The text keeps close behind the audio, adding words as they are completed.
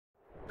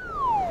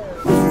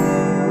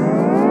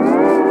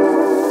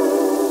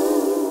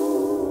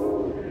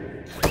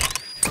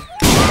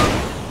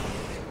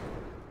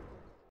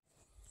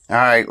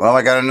Alright, well,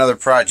 I got another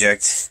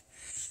project.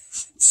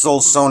 This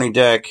old Sony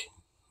deck.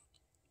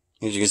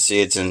 As you can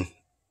see, it's in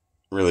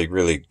really,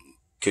 really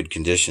good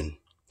condition.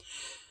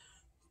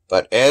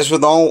 But as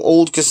with all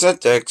old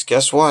cassette decks,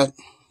 guess what?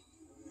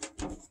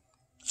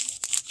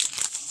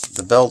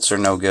 The belts are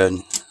no good.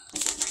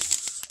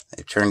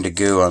 They turned to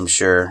goo, I'm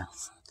sure.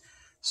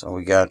 So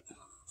we got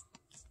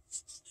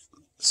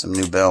some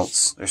new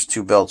belts. There's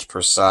 2 belts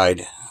per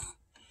side.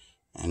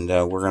 And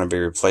we're going to be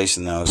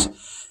replacing those.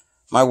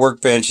 My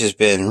workbench has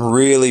been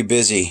really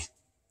busy,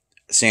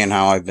 seeing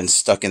how I've been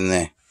stuck in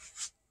the...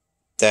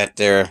 That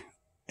there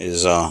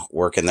is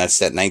working. That's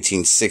that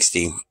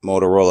 1960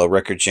 Motorola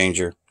record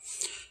changer.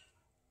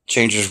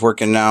 Changer's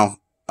working now.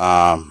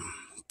 Got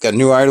a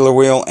new idler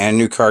wheel and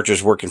new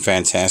cartridge working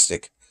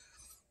fantastic.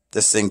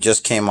 This thing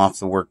just came off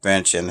the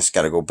workbench, and it's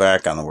got to go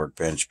back on the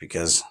workbench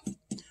because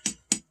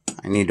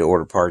I need to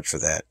order parts for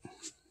that.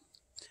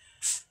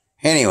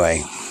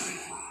 Anyway,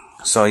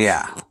 so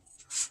yeah.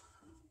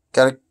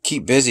 Gotta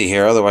keep busy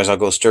here, otherwise I'll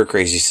go stir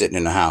crazy sitting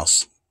in the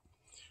house.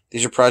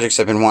 These are projects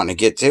I've been wanting to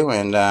get to,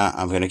 and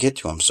I'm going to get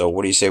to them. So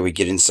what do you say we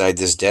get inside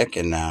this deck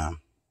and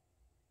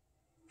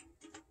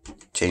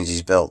change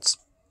these belts?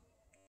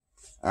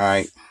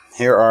 Alright,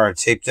 here are our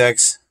tape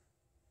decks.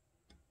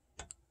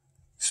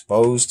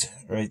 Exposed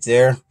right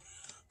there.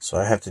 So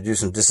I have to do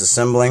some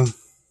disassembling.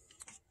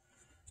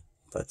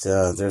 But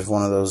there's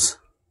one of those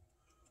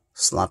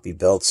sloppy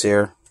belts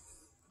here.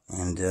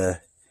 And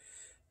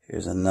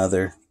here's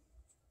another.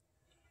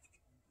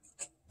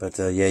 But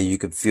yeah, you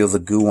could feel the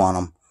goo on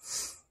them.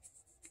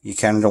 You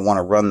kind of don't want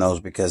to run those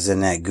because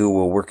then that goo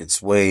will work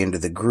its way into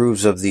the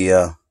grooves of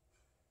the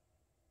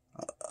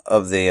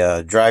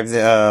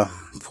drive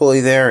pulley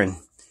there and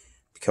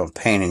become a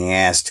pain in the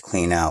ass to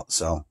clean out.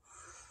 So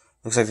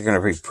looks like they're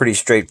going to be pretty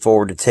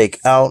straightforward to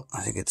take out.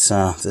 I think it's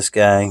this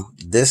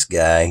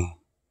guy,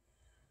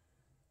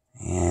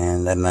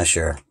 and I'm not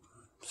sure.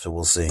 So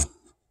we'll see.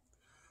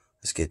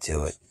 Let's get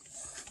to it.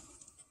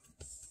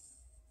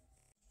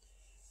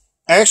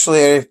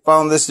 Actually, I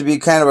found this to be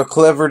kind of a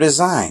clever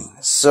design.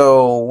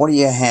 So, what do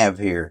you have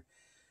here?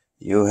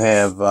 You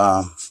have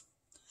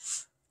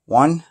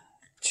 1,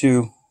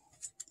 2,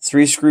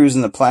 3 screws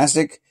in the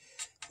plastic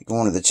that go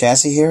into the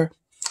chassis here.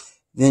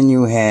 Then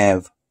you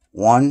have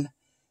 1,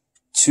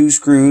 2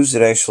 screws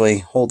that actually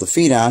hold the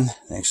feet on.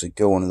 They actually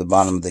go into the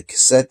bottom of the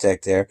cassette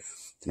deck there.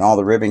 Then all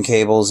the ribbon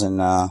cables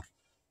and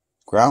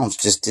grounds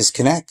just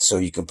disconnect. So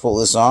you can pull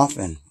this off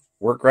and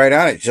work right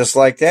on it just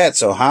like that.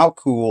 So how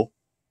cool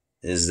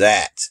is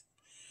that?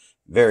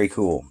 Very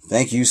cool.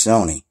 Thank you,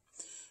 Sony.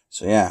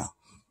 So yeah,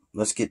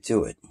 let's get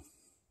to it.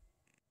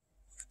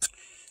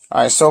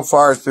 Alright, so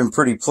far it's been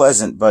pretty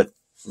pleasant, but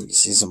you can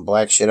see some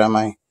black shit on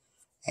my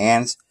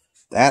hands.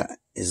 That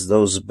is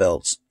those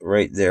belts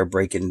right there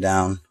breaking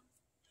down.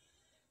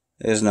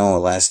 There's no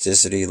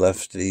elasticity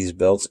left to these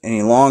belts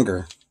any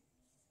longer.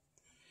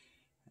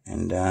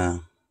 And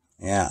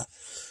yeah,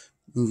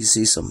 you can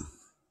see some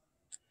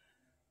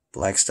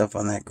black stuff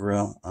on that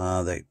grill,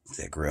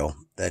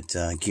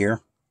 that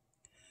gear.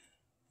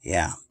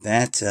 Yeah,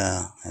 that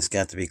has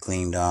got to be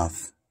cleaned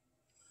off.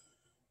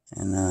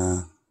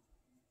 And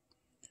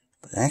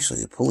but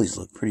actually the pulleys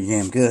look pretty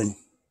damn good.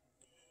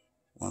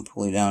 One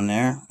pulley down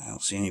there. I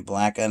don't see any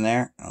black on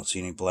there. I don't see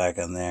any black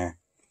on there.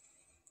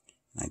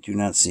 I do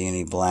not see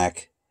any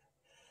black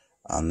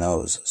on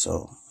those.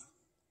 So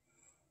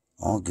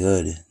all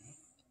good.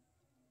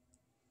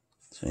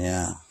 So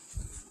yeah.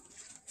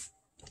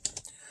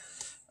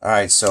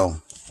 Alright,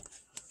 so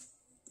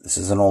this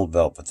is an old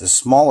belt, but this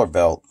smaller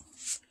belt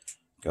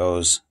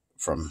goes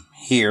from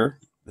here,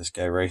 this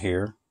guy right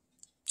here,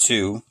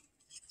 to,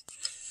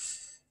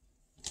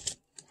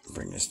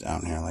 bring this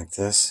down here like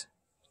this,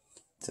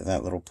 to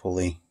that little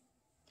pulley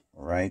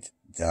right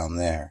down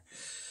there.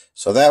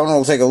 So that one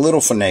will take a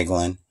little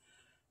finagling,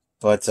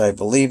 but I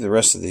believe the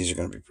rest of these are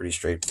going to be pretty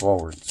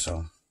straightforward.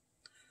 So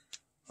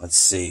let's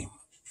see.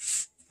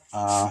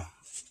 Let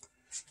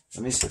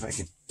me see if I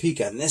can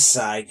peek on this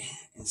side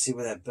and see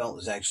where that belt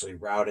is actually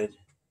routed.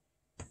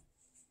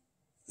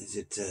 Is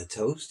it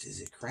toast?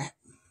 Is it crap?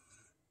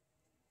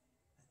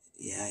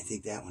 Yeah, I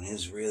think that one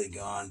is really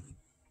gone.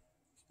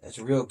 That's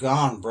real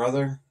gone,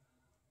 brother.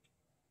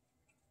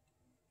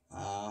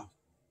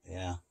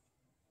 Yeah.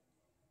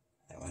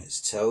 That one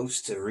is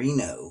toast to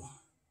Reno.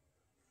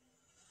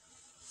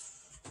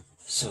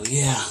 So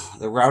yeah,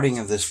 the routing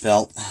of this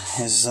belt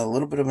is a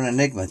little bit of an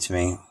enigma to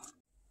me.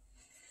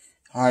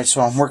 Alright,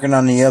 so I'm working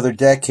on the other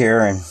deck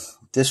here, and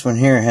this one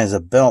here has a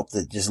belt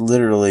that just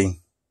literally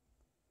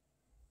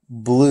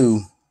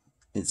blew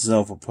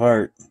itself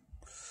apart.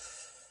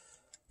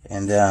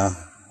 And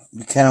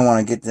you kind of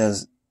want to get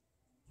this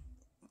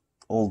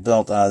old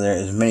belt out of there,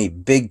 as many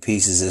big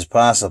pieces as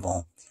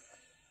possible,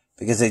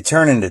 because they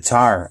turn into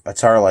tar, a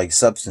tar-like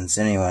substance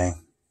anyway.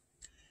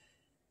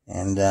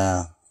 And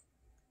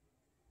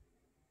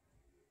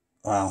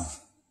wow.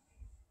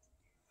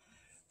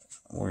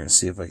 We're going to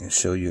see if I can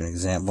show you an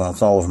example. Well,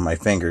 it's all over my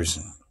fingers,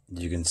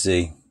 you can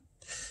see.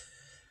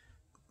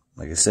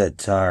 Like I said,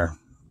 tar.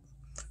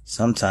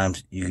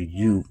 Sometimes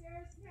you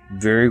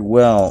very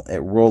well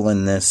at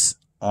rolling this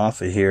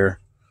off of here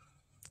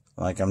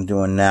like I'm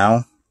doing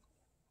now.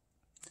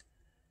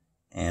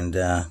 And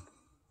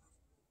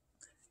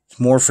it's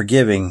more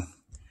forgiving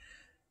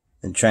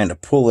than trying to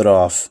pull it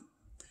off,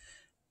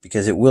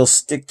 because it will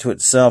stick to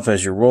itself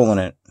as you're rolling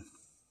it.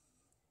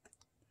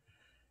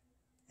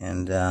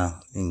 And you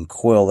can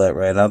coil that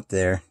right up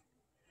there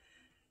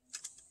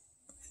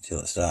until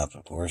it stops,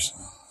 of course.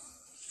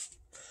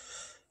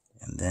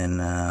 And then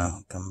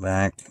come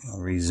back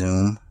and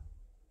resume.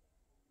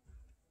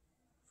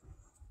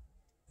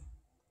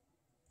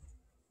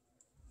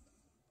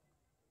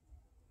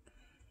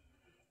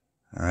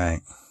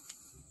 Alright.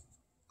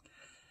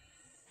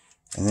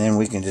 And then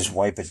we can just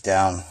wipe it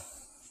down.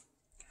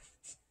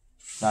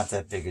 Not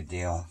that big a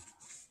deal.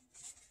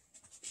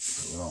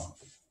 A little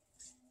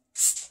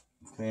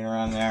clean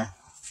around there.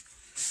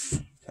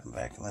 Come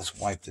back and let's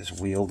wipe this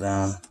wheel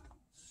down.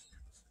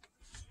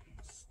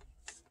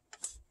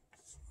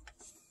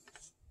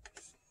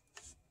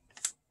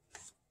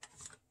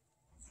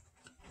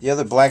 The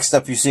other black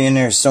stuff you see in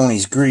there is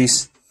Sony's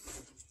grease.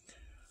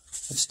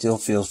 It still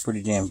feels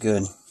pretty damn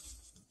good.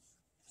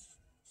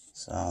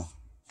 So,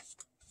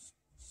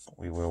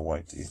 we will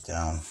wipe these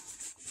down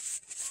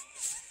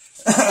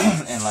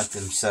and let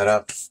them set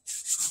up.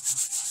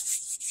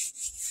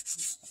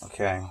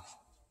 Okay.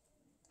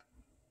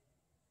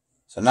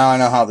 So now I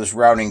know how this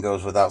routing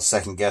goes without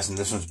second guessing.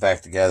 This one's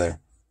back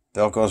together.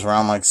 Belt goes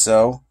around like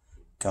so.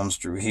 Comes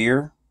through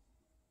here.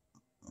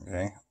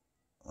 Okay.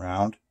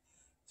 Round.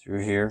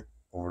 Through here.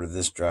 Over to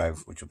this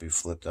drive, which will be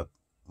flipped up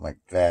like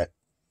that.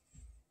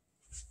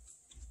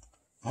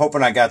 I'm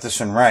hoping I got this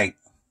one right.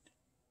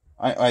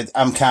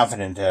 I'm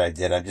confident that I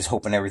did. I'm just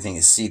hoping everything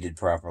is seated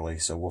properly,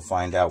 so we'll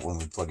find out when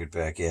we plug it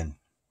back in.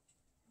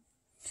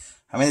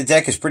 I mean, the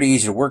deck is pretty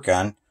easy to work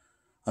on.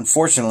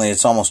 Unfortunately,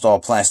 it's almost all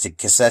plastic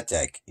cassette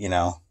deck, you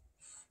know.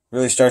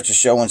 Really starts to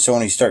show when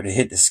Sony's starting to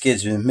hit the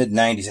skids in the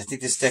mid-90s. I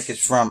think this deck is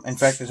from, in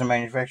fact, there's a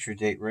manufacturer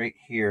date right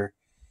here.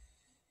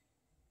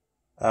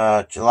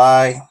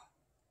 July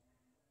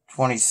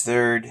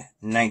 23rd,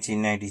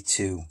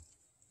 1992.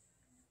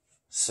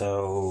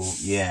 So,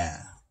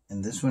 yeah.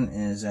 And this one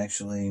is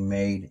actually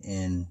made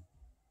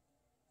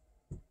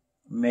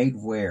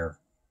where?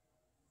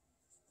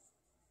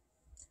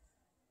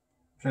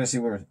 I'm trying to see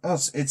where. Oh,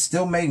 it's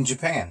still made in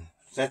Japan.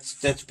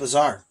 That's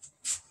bizarre.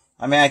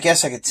 I mean, I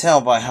guess I could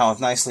tell by how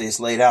nicely it's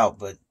laid out,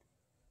 but,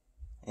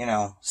 you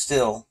know,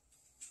 still.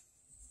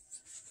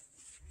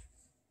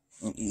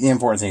 The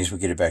important thing is we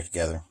get it back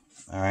together.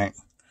 Alright?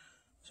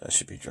 So that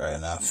should be dry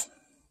enough.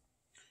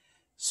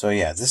 So,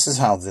 yeah, this is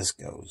how this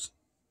goes.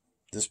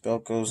 This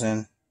belt goes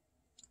in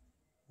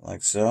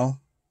like so,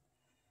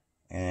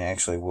 and it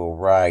actually will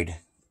ride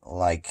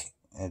like,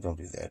 don't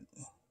do that,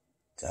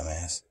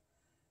 dumbass.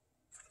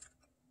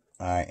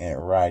 Alright, and it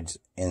rides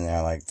in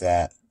there like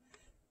that,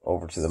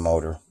 over to the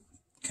motor,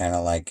 kind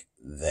of like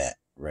that,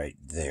 right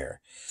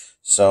there.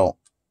 So,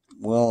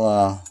 we'll,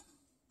 I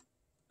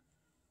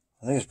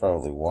think it's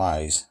probably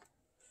wise,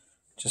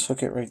 just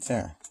hook it right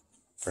there,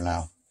 for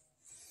now.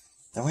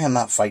 That way I'm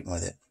not fighting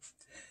with it.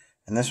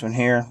 And this one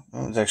here,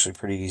 it's actually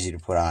pretty easy to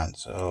put on,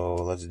 so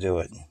let's do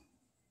it.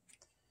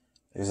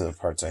 These are the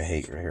parts I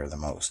hate right here the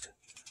most.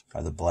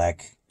 Are the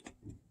black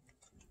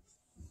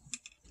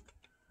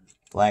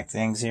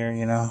things here,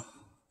 you know?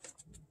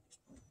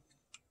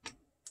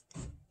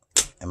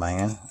 Am I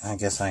in? I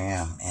guess I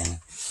am in.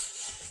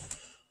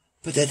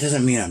 But that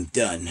doesn't mean I'm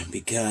done,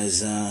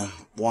 because,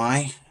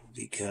 why?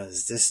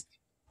 Because this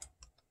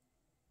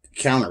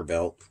counter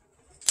belt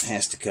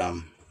has to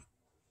come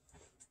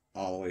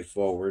all the way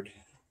forward.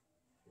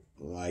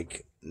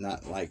 Like,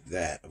 not like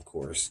that, of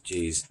course.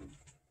 Jeez.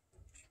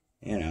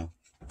 You know.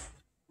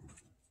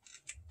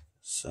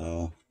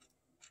 So,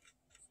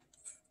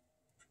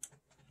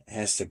 it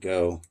has to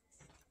go.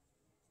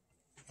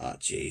 Oh,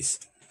 jeez.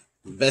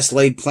 Best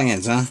laid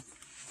plans, huh?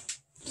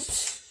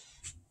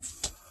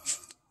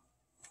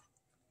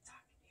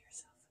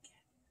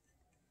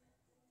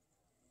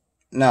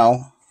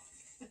 No.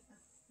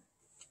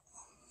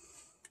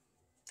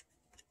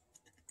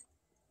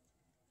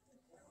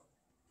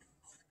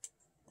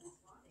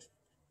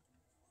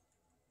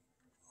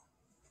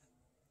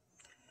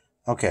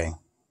 Okay.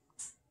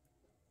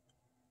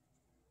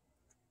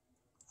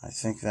 I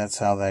think that's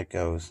how that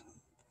goes.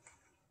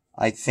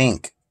 I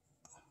think.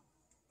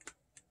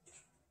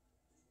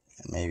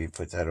 And maybe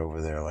put that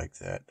over there like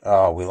that.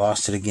 Oh, we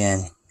lost it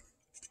again.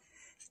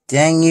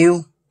 Dang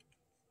you.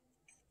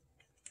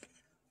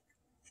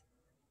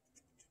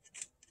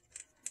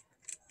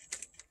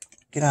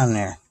 Get on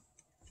there.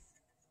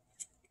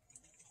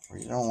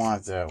 You don't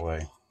want it that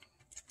way.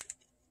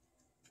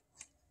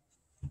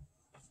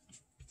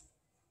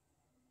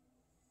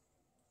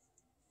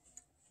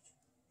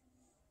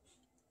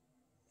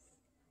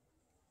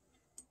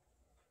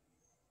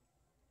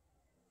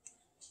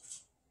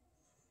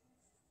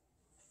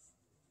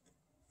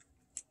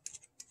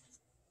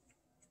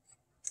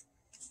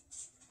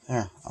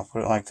 There, I'll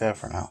put it like that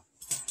for now.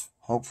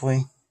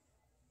 Hopefully,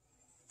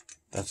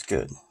 that's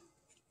good.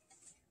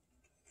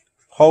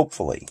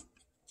 Hopefully.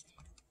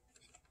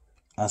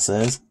 I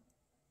says.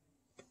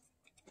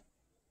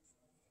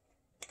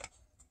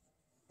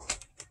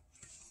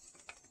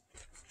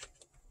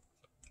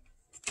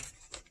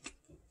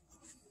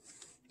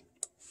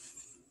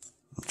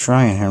 I'm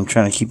trying here. I'm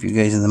trying to keep you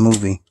guys in the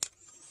movie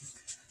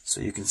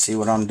so you can see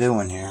what I'm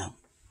doing here.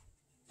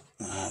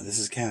 This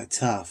is kind of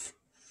tough,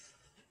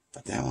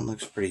 but that one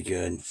looks pretty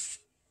good.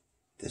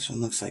 This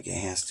one looks like it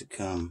has to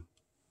come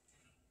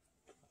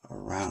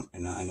around,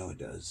 and I know it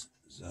does,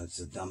 so it's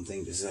a dumb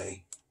thing to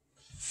say.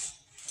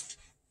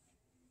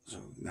 So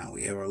now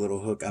we have our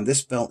little hook on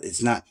this belt.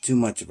 It's not too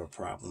much of a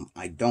problem,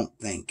 I don't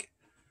think.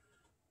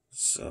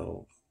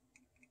 So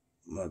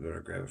I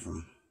better grab it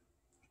from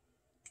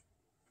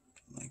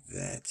like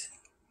that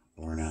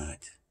or not.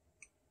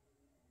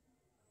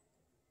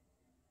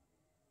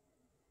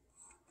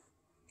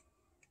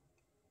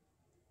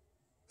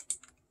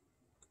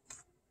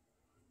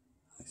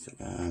 Stick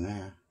that on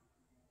there.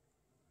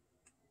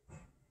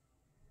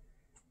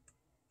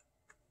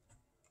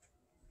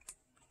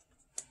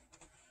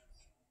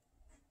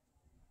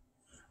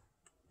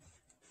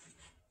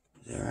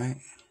 Is that right?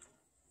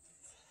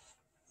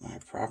 Am I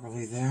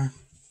properly there?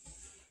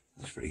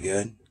 Looks pretty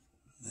good.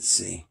 Let's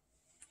see.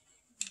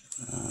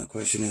 The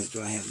question is,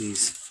 do I have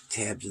these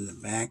tabs in the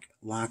back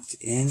locked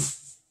in?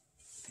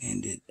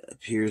 And it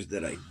appears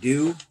that I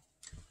do,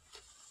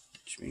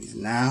 which means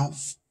now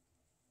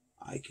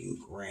I can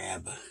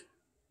grab.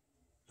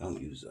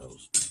 Don't use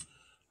those.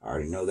 I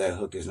already know that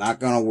hook is not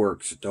going to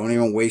work, so don't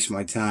even waste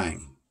my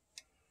time.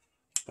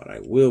 But I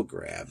will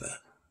grab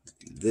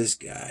this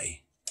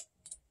guy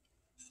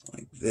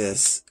like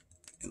this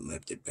and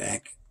lift it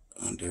back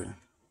under.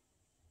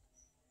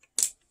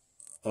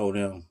 Oh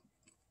no,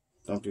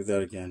 don't do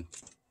that again.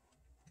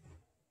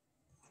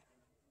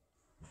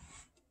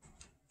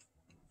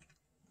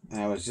 And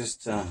I was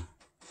just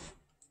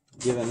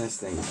giving this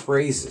thing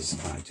praises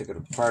when I took it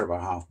apart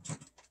about how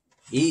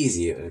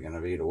easy it was going to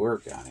be to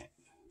work on it.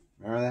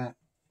 Remember that?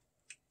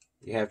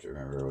 You have to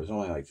remember, it was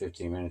only like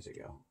 15 minutes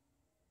ago.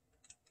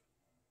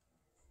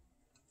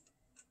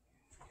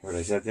 Hear what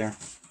I said there?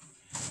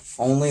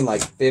 Only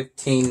like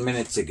 15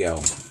 minutes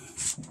ago.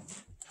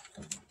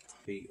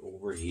 Be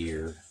over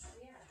here.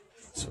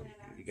 So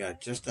you got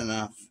just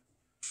enough.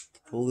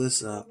 Pull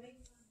this up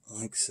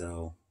like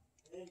so.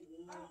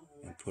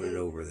 And put it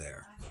over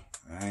there.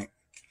 Alright?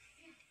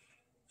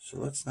 So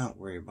let's not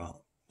worry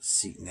about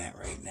seating that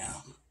right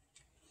now.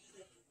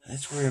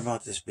 Let's worry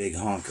about this big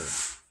honker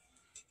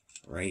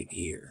right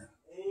here.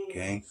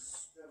 Okay?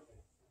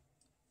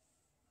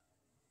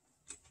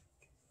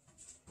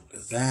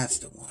 Because that's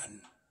the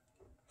one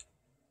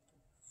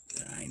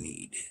that I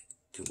need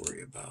to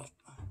worry about.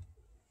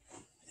 I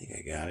think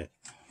I got it.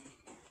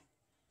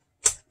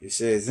 You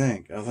say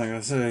think. I think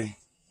I say.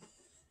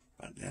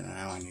 But then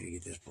now I need to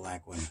get this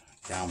black one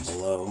down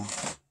below.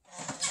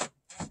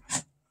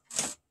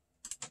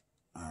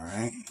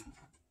 Alright.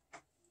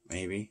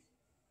 Maybe.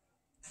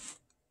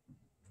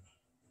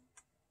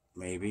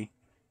 Maybe.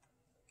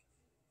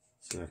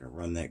 See if I can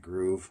run that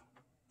groove.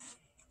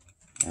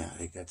 Yeah, I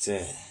think that's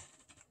it.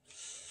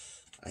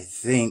 I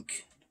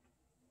think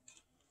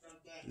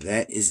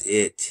that is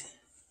it.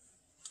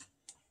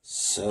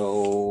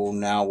 So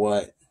now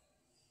what?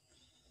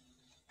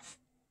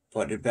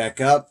 Put it back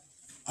up.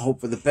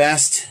 Hope for the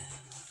best.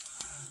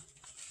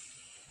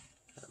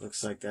 That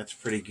looks like that's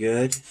pretty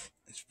good.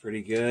 It's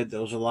pretty good.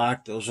 Those are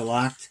locked. Those are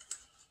locked.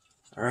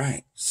 All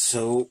right.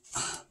 So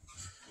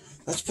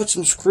let's put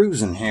some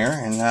screws in here,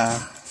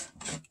 and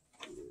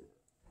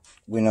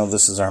we know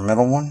this is our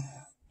middle one.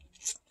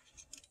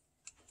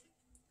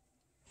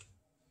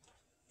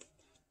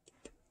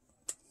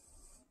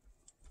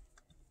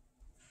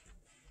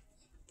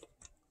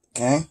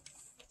 Okay.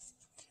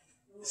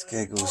 This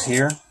guy goes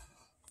here.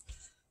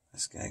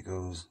 This guy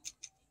goes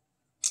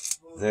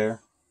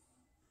there.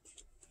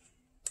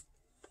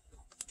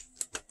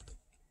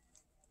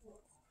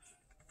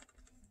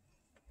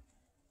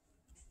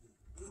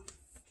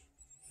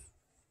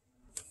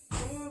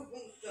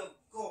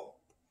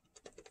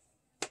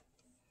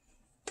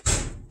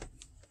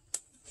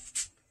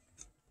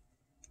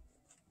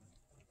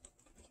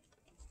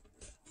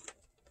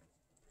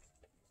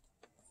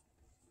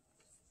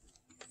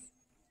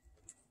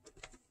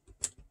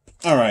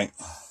 All right.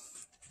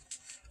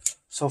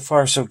 So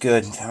far, so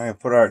good. I'm going to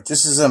put our...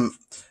 This is a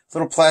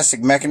little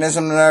plastic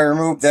mechanism that I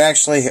removed that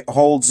actually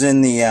holds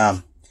in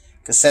the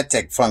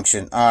cassette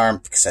function.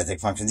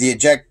 The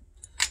eject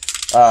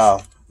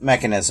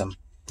mechanism.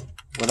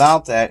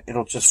 Without that,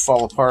 it'll just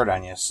fall apart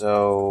on you.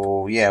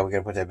 So, yeah, we got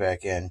to put that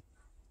back in.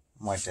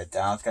 Wipe that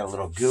down. It's got a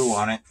little goo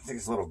on it. I think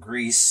it's a little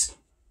grease.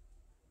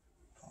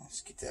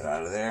 Let's get that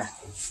out of there.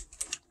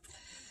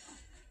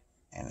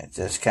 And it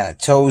just kind of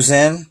toes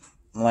in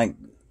like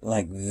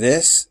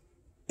this,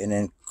 and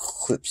then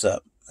clips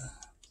up.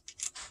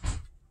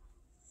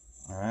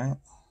 Alright.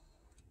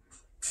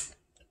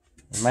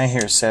 You might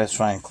hear a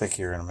satisfying click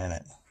here in a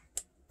minute.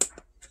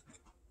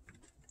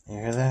 You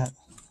hear that?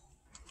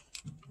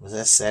 Was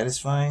that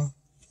satisfying?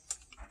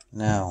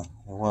 No,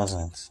 it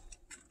wasn't.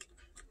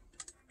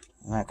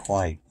 Not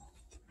quite.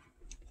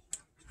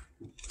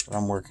 what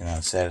I'm working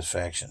on,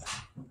 satisfaction.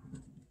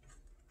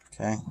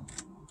 Okay.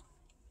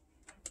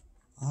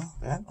 Well,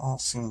 that all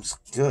seems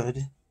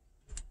good.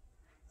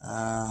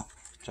 Try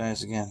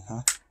this again,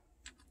 huh?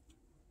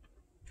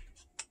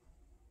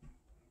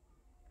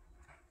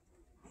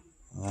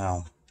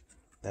 No,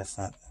 that's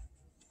not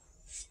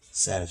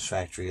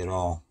satisfactory at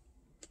all.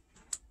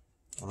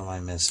 What am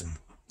I missing?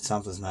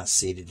 Something's not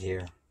seated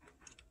here,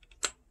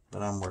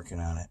 but I'm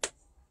working on it.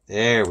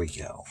 There we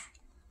go.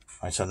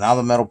 Alright, so now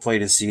the metal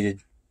plate is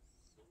seated.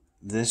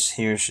 This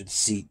here should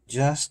seat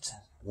just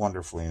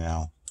wonderfully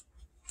now.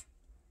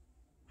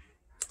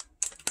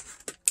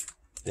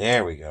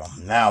 There we go.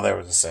 Now there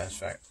was a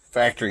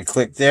satisfactory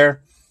click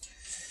there.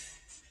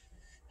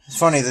 It's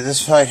funny that this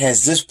side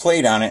has this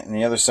plate on it and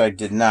the other side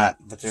did not,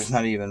 but there's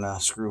not even a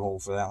screw hole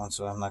for that one,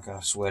 so I'm not going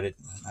to sweat it.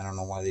 I don't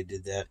know why they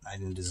did that. I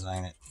didn't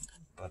design it,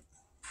 but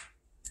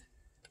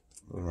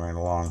moving right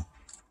along.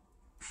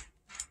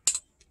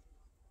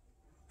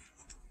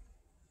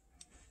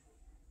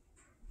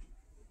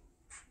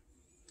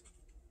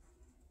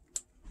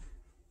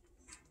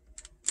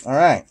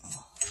 Alright,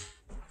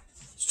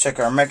 let's check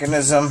our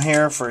mechanism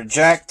here for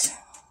eject.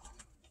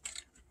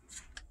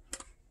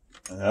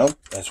 Nope,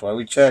 that's why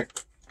we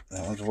checked.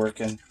 That one's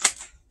working.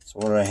 So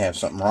what do I have?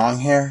 Something wrong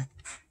here?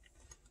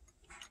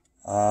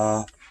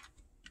 No,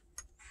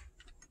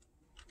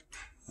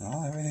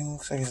 everything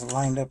looks like it's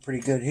lined up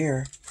pretty good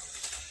here.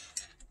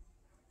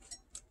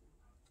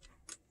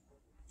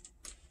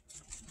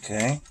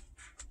 Okay.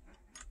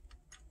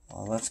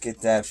 Well, let's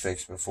get that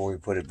fixed before we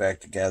put it back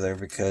together,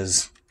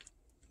 because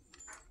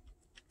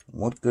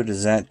what good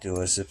does that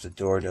do us if the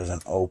door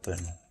doesn't open?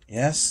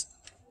 Yes?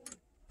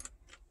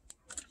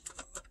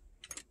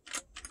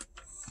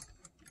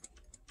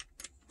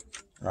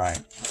 Right.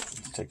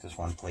 Let's take this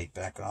one plate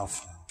back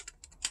off.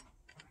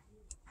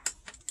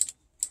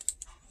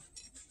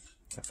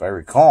 If I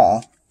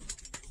recall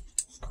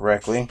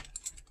correctly,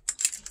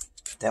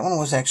 that one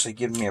was actually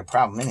giving me a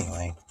problem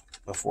anyway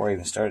before I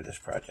even started this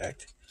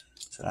project.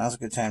 So now's a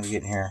good time to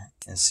get in here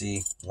and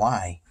see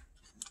why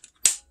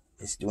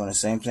it's doing the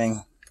same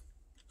thing.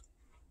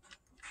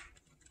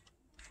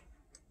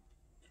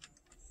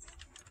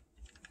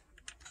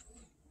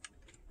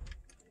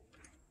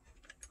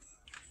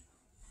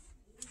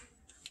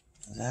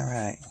 Is that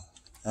right?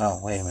 Oh,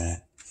 wait a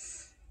minute.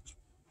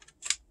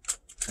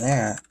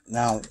 There.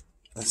 Now,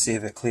 let's see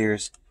if it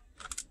clears.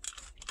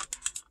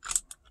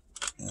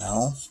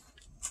 No.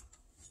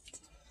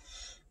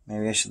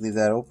 Maybe I should leave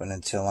that open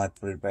until I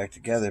put it back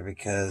together,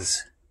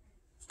 because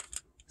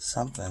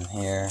something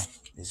here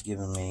is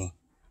giving me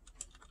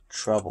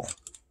trouble.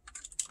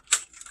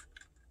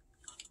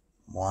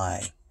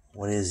 Why?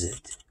 What is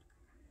it?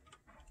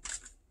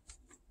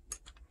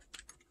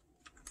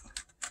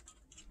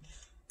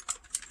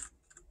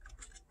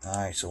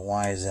 Alright, so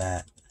why is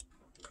that?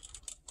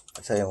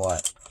 I'll tell you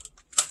what.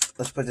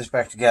 Let's put this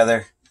back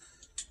together.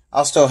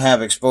 I'll still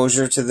have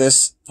exposure to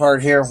this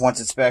part here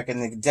once it's back in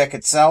the deck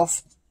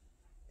itself.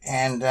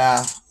 And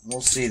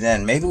we'll see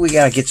then. Maybe we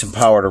got to get some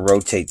power to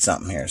rotate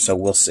something here, so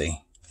we'll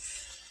see.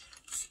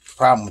 The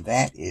problem with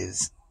that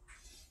is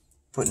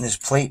putting this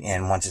plate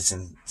in once it's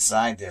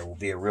inside there will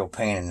be a real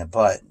pain in the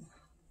butt.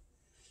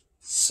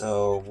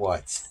 So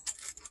what?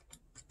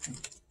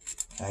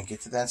 Can I get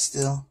to that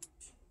still?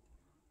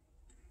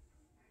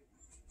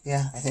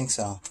 Yeah, I think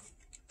so.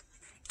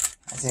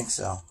 I think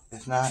so.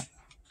 If not,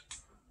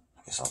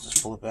 I guess I'll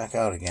just pull it back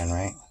out again,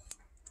 right?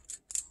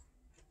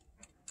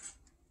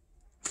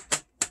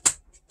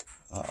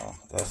 Uh-oh,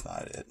 that's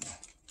not it.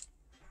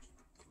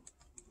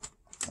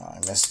 Oh,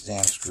 I missed the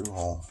damn screw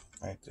hole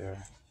right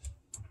there.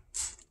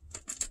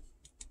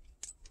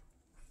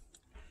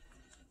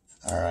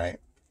 Alright.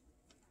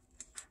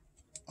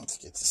 Let's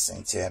get this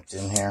thing tapped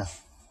in here.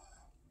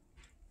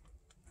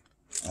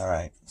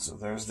 Alright, so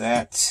there's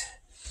that.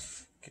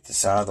 Get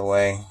this out of the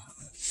way.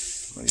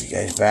 Move you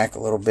guys back a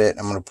little bit.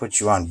 I'm going to put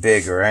you on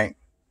big, alright?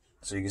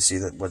 So you can see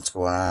what's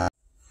going on.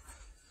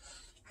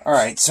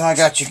 Alright, so I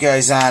got you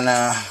guys on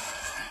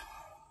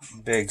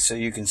big so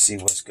you can see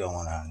what's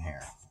going on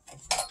here.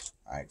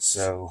 Alright,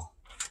 so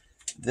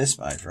this,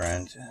 my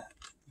friend,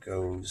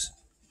 goes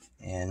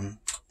in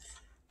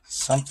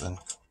something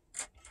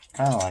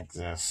kind of like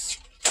this.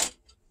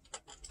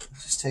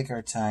 Let's just take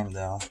our time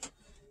though,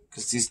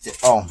 because these,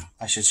 oh,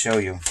 I should show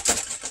you.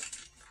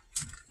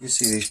 You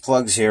see these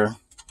plugs here,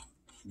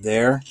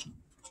 there,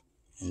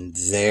 and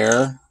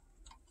there,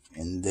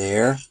 and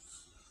there.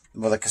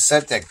 Well, the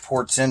cassette deck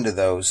ports into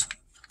those,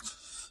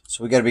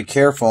 so we got to be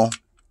careful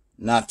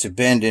not to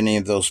bend any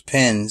of those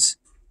pins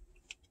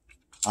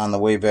on the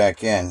way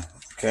back in.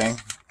 Okay,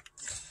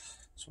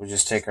 so we'll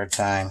just take our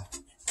time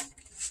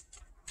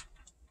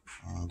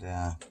and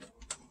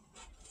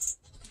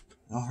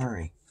no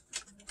hurry.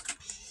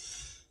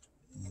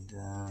 And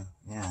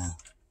yeah.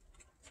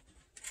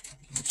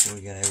 Make sure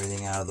we got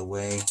everything out of the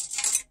way.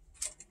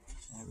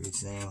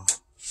 Everything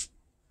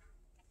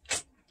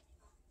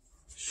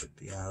should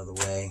be out of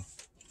the way.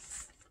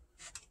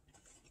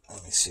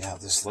 Let me see how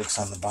this looks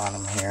on the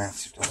bottom here.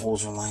 See if the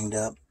holes are lined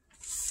up.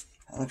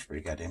 That looks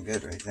pretty goddamn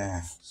good right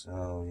there.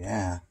 So,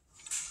 yeah.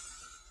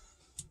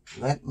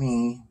 Let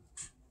me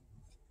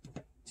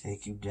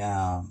take you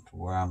down to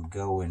where I'm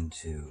going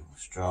to.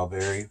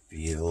 Strawberry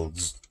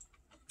Fields.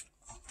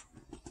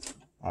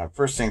 Alright,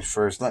 first things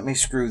first, let me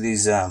screw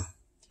these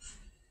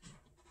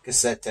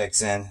cassette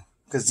decks in.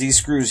 Because these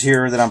screws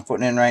here that I'm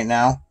putting in right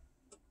now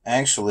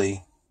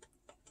actually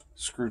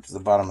screw to the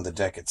bottom of the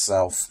deck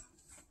itself.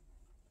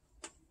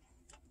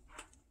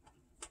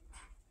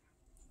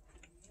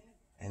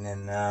 And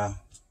then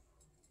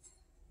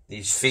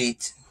these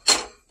feet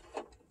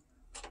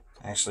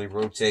actually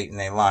rotate and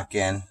they lock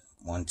in.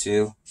 1,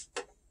 2.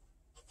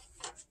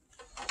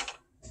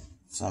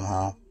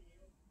 Somehow.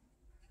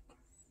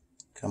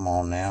 Come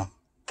on now.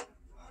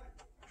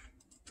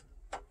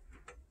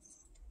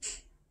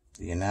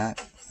 Do you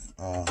not?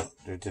 Oh,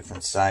 they're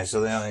different size,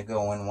 so they only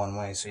go in one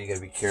way, so you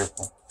gotta be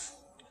careful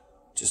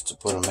just to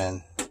put them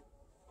in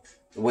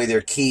the way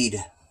they're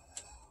keyed.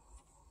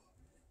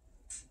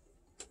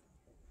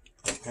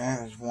 Okay,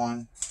 there's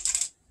one.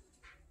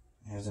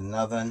 There's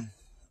another.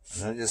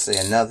 Did I just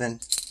say another? I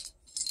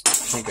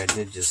think I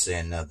did just say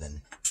another.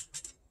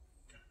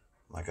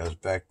 Like I was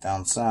back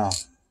down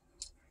south.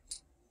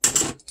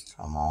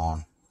 Come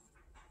on.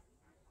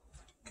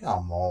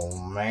 Come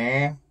on,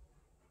 man.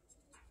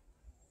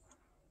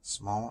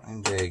 Small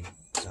and big.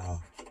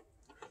 So,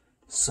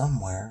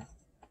 somewhere,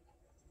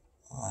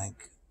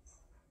 like,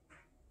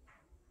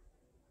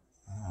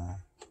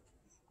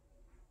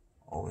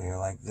 over here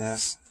like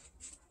this.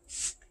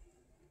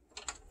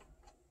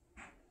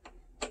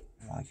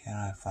 Why can't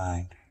I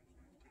find?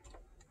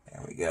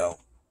 There we go.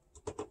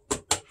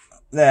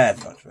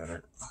 That's much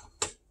better.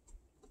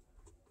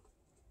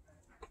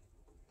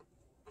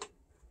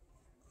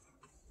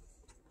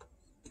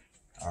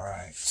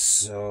 Alright,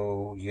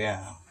 so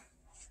yeah.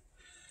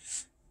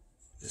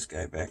 This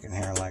guy back in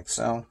here like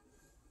so.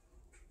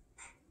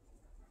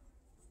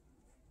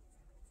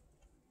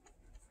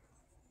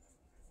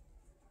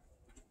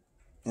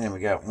 And then we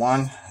got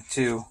 1,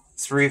 2,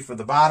 3 for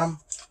the bottom.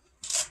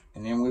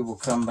 And then we will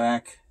come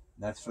back.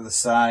 That's for the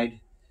side.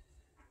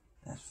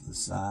 That's for the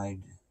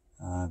side.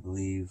 I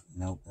believe.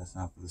 Nope, that's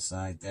not for the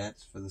side.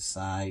 That's for the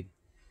side.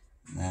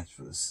 And that's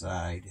for the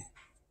side.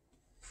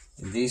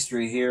 And these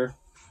 3 here,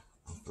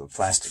 the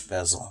plastic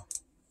bezel.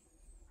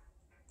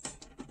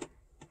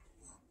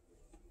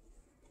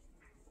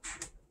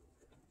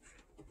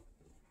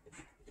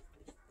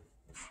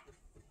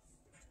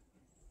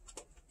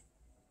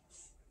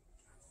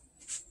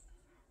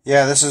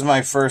 Yeah, this is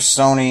my first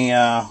Sony,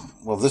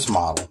 well, this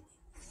model.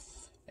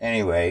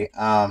 Anyway,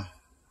 the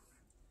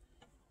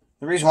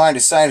reason why I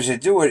decided to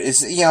do it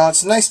is, you know,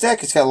 it's a nice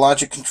deck. It's got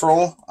logic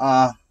control.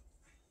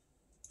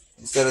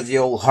 Instead of the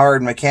old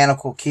hard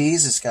mechanical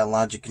keys, it's got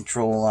logic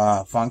control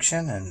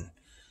function and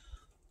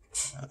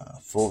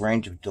full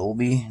range of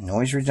Dolby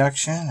noise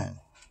reduction. And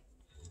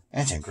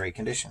it's in great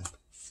condition.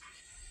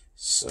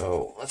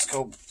 So let's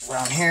go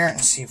around here and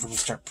see if we can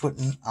start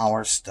putting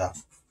our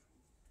stuff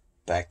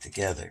back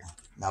together.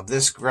 Now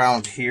this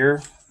ground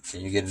here,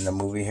 can you get in the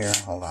movie here?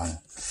 Hold on.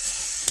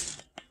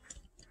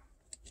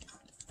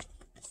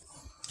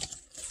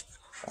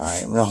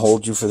 Alright, I'm going to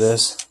hold you for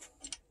this.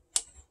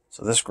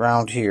 So this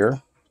ground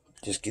here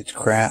just gets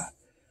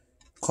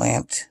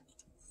clamped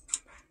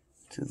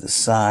to the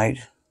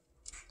side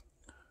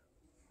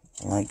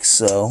like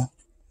so.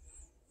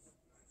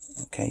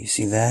 Okay, you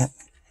see that?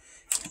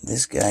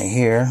 This guy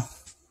here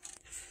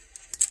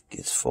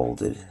gets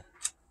folded.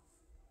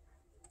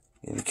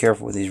 You gotta be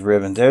careful with these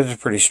ribbons. They're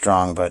pretty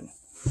strong, but you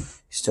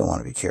still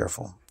want to be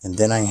careful. And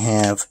then I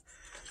have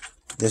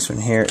this one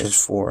here is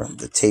for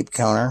the tape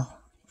counter.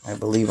 I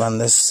believe on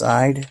this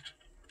side.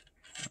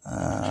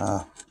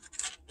 There's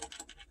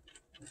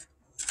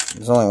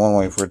only one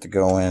way for it to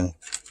go in.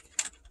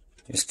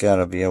 You just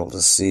gotta be able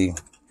to see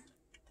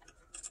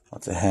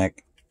what the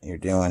heck you're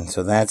doing.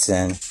 So that's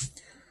in.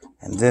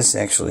 And this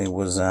actually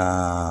was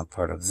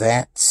part of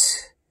that.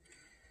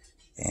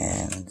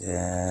 And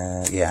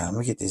yeah, let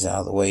me get these out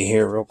of the way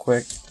here real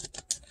quick,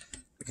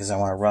 because I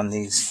want to run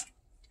these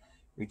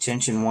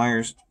retention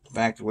wires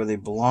back to where they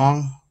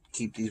belong.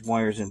 Keep these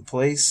wires in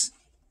place.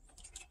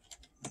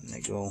 And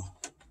they go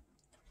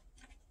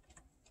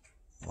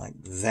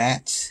like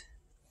that.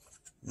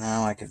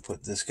 Now I can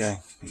put this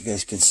guy. You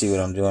guys can see what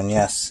I'm doing,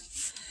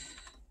 yes.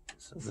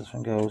 So this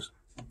one goes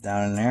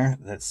down in there.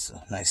 That's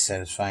a nice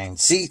satisfying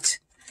seat.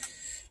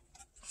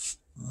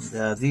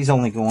 And, these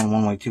only go in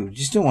one way too.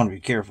 You still want to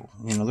be careful.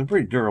 You know, they're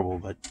pretty durable,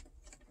 but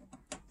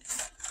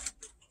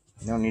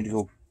you don't need to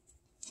go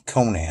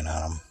Conan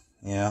on them.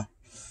 You know.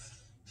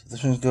 So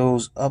this one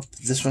goes up.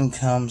 This one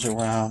comes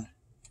around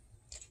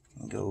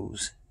and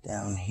goes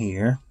down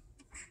here.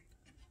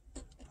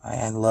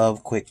 I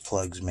love quick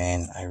plugs,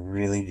 man. I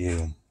really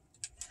do.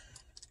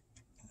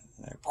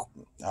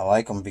 I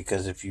like them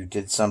because if you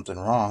did something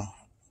wrong,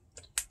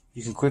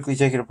 you can quickly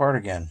take it apart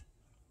again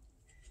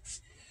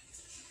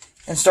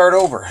and start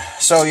over.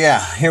 So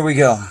yeah, here we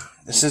go.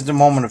 This is the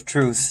moment of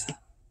truth.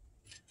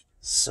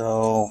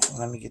 So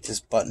let me get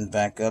this button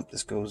back up.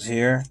 This goes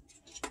here,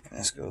 and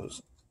this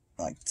goes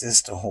like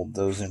this to hold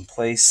those in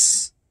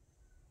place.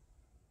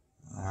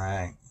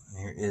 Alright,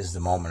 here is the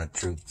moment of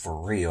truth for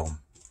real.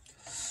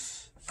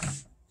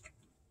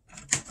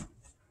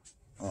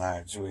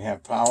 Alright, so we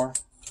have power.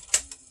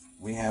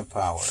 We have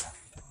power.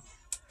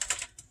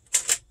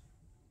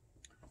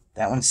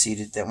 That one's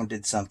seated. That one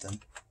did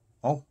something.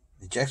 Oh,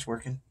 the jack's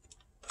working.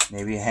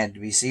 Maybe it had to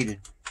be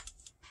seated.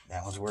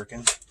 That one's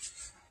working.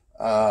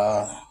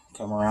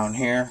 Come around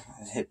here.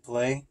 Hit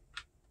play.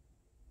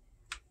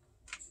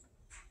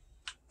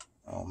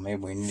 Oh,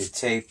 maybe we need a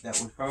tape. That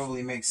would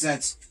probably make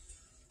sense.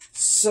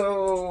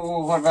 So,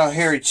 what about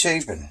Harry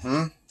Chapin?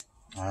 I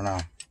don't know.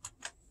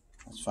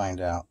 Let's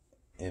find out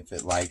if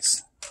it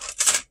likes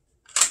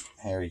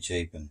Harry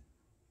Chapin.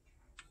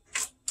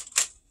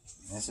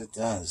 Yes, it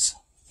does.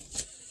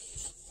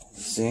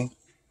 See?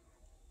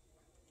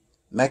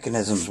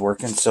 Mechanism's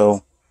working,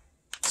 so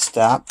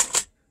stop.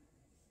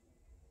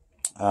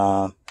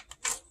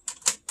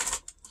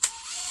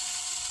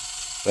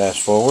 Fast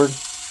forward.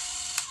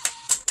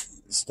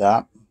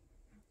 Stop.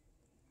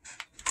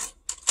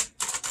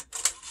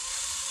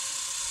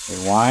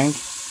 Rewind.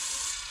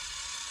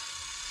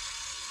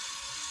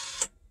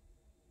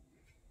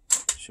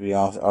 Should be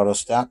auto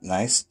stop.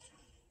 Nice.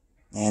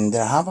 And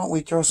how about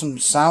we throw some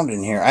sound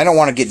in here? I don't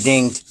want to get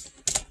dinged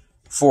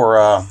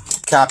for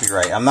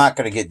copyright. I'm not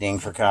going to get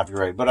dinged for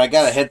copyright, but I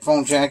got a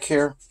headphone jack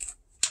here.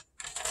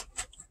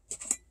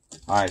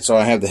 Alright, so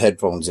I have the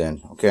headphones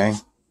in, okay?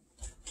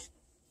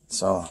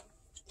 So,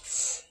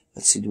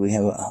 let's see, do we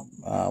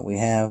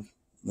have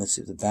let's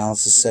see if the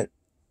balance is set.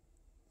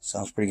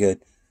 Sounds pretty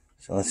good.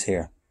 So let's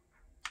hear.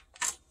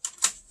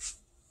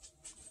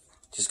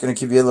 Just going to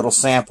give you a little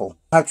sample.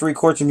 I have to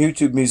record some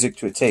YouTube music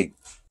to a tape.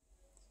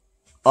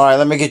 Alright,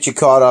 let me get you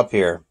caught up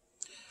here.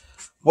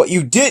 What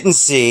you didn't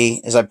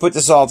see is I put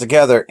this all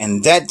together,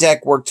 and that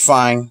deck worked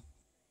fine,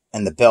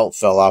 and the belt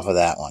fell off of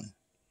that one.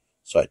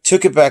 So I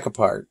took it back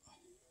apart.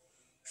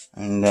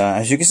 And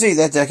as you can see,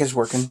 that deck is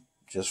working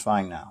just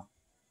fine now.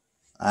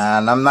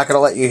 And I'm not going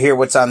to let you hear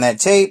what's on that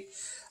tape.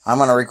 I'm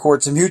going to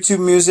record some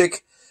YouTube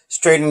music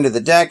straight into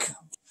the deck.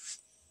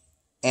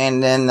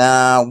 And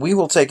then we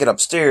will take it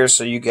upstairs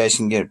so you guys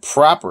can get a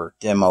proper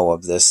demo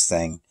of this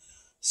thing.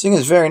 This thing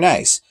is very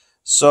nice.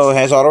 So it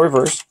has auto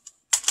reverse.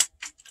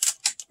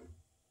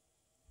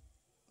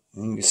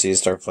 You can see it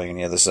start playing on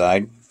the other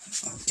side.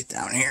 Get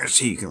down here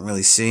so you can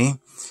really see.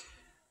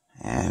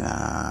 And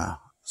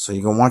so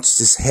you can watch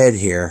this head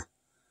here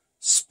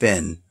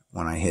spin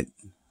when I hit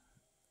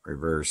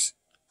reverse.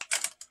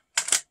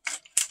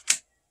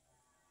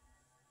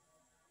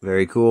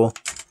 Very cool.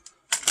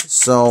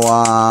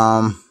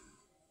 So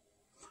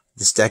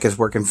this deck is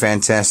working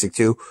fantastic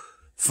too.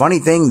 Funny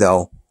thing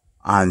though,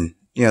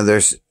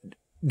 there's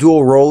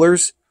dual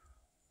rollers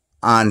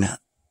on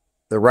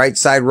the right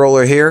side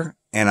roller here,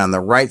 and on the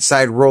right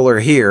side roller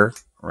here,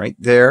 right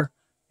there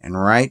and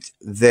right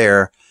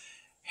there,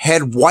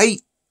 had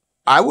white,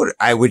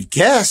 I would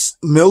guess,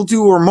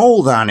 mildew or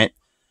mold on it.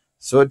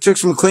 So it took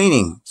some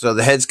cleaning. So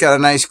the head's got a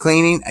nice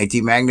cleaning. I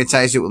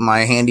demagnetized it with my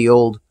handy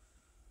old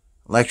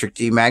electric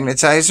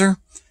demagnetizer.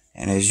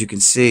 And as you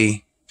can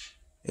see,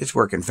 it's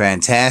working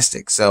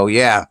fantastic. So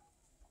yeah,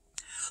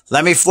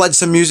 let me flood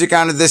some music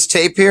onto this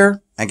tape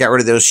here. I got rid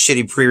of those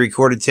shitty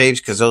pre-recorded tapes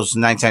because those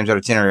 9 times out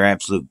of 10 are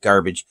absolute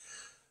garbage.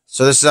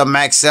 So this is a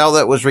Maxell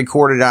that was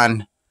recorded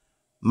on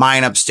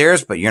mine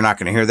upstairs, but you're not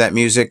going to hear that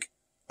music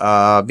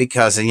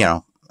because,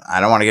 I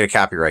don't want to get a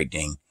copyright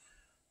ding.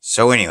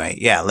 So anyway,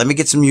 yeah, let me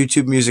get some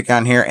YouTube music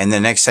on here, and the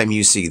next time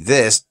you see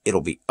this,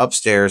 it'll be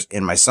upstairs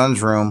in my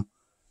son's room,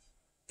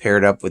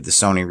 paired up with the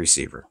Sony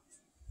receiver.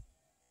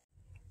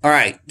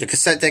 Alright, the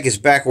cassette deck is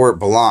back where it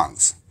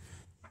belongs.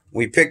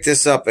 We picked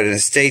this up at an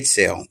estate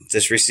sale.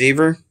 This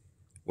receiver,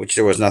 which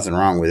there was nothing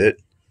wrong with it,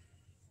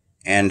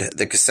 and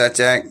the cassette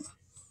deck,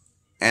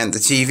 and the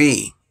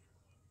TV.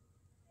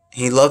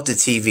 He loved the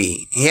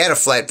TV. He had a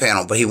flat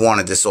panel, but he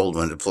wanted this old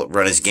one to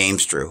run his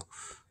games through.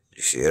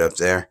 You see it up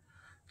there?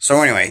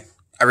 So anyway,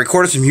 I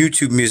recorded some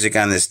YouTube music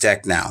on this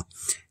deck now.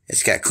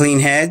 It's got clean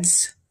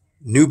heads,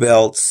 new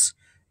belts,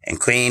 and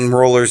clean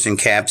rollers and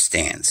cab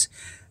stands.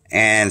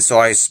 And so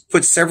I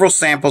put several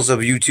samples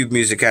of YouTube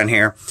music on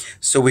here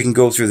so we can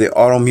go through the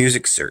auto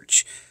music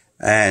search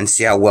and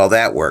see how well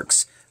that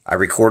works. I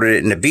recorded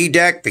it in the B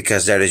deck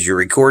because that is your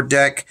record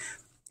deck.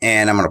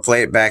 And I'm going to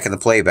play it back in the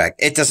playback.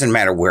 It doesn't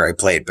matter where I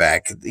play it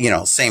back.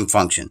 Same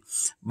function.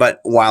 But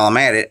while I'm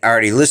at it, I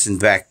already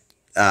listened back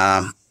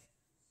on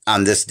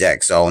this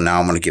deck. So now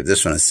I'm going to give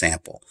this one a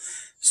sample.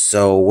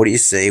 So what do you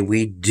say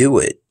we do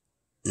it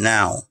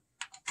now?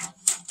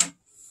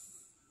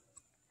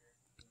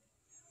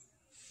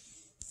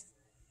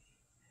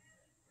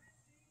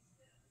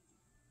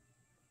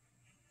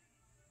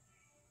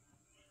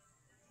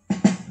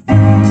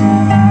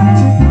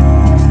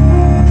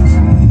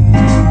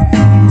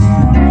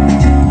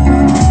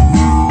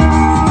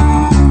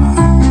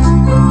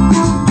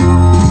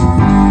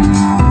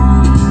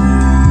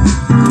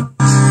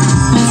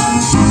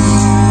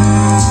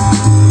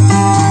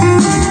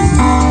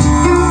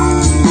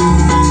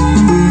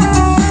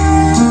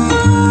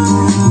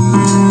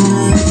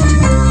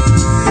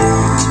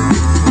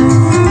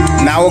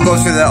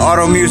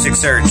 music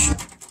search.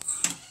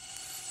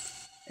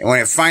 And when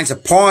it finds a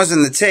pause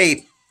in the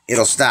tape,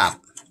 it'll stop.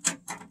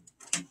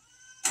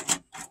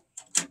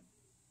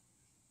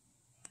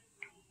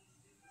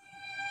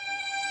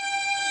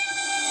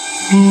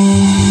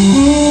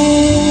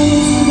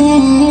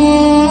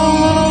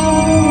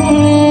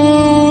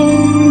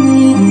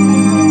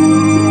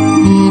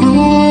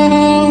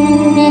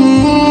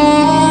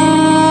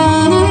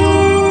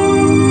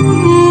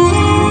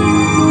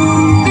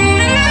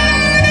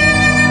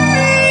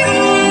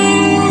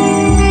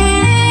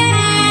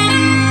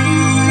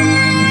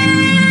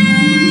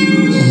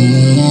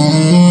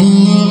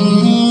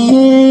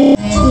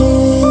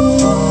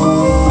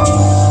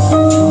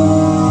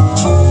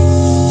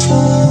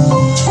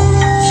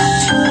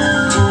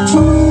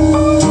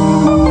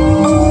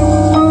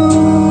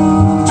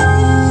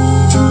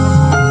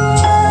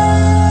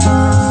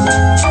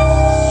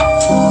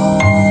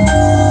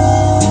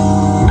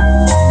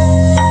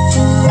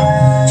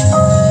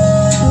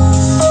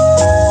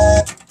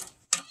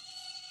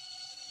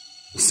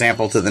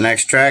 Sample to the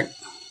next track.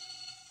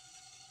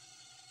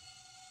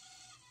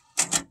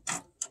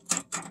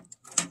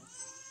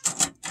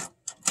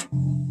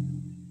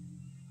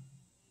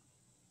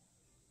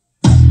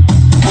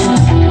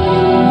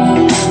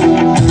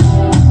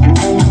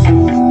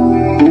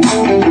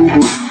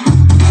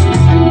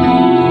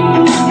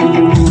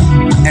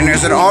 And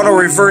there's an auto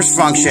reverse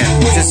function.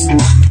 Just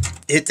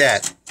hit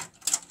that.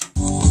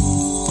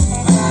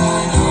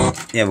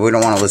 Yeah, but we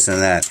don't want to listen to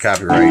that.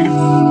 Copyright.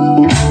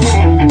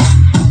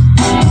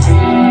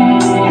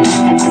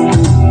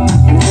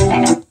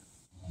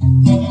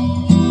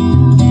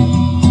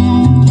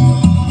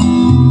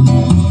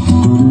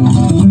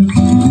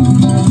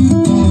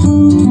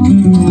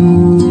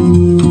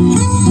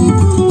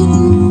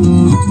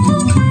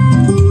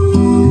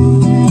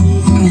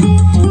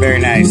 Very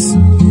nice.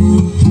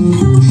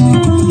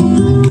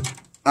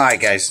 Alright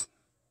guys,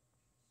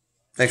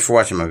 thanks for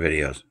watching my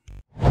videos.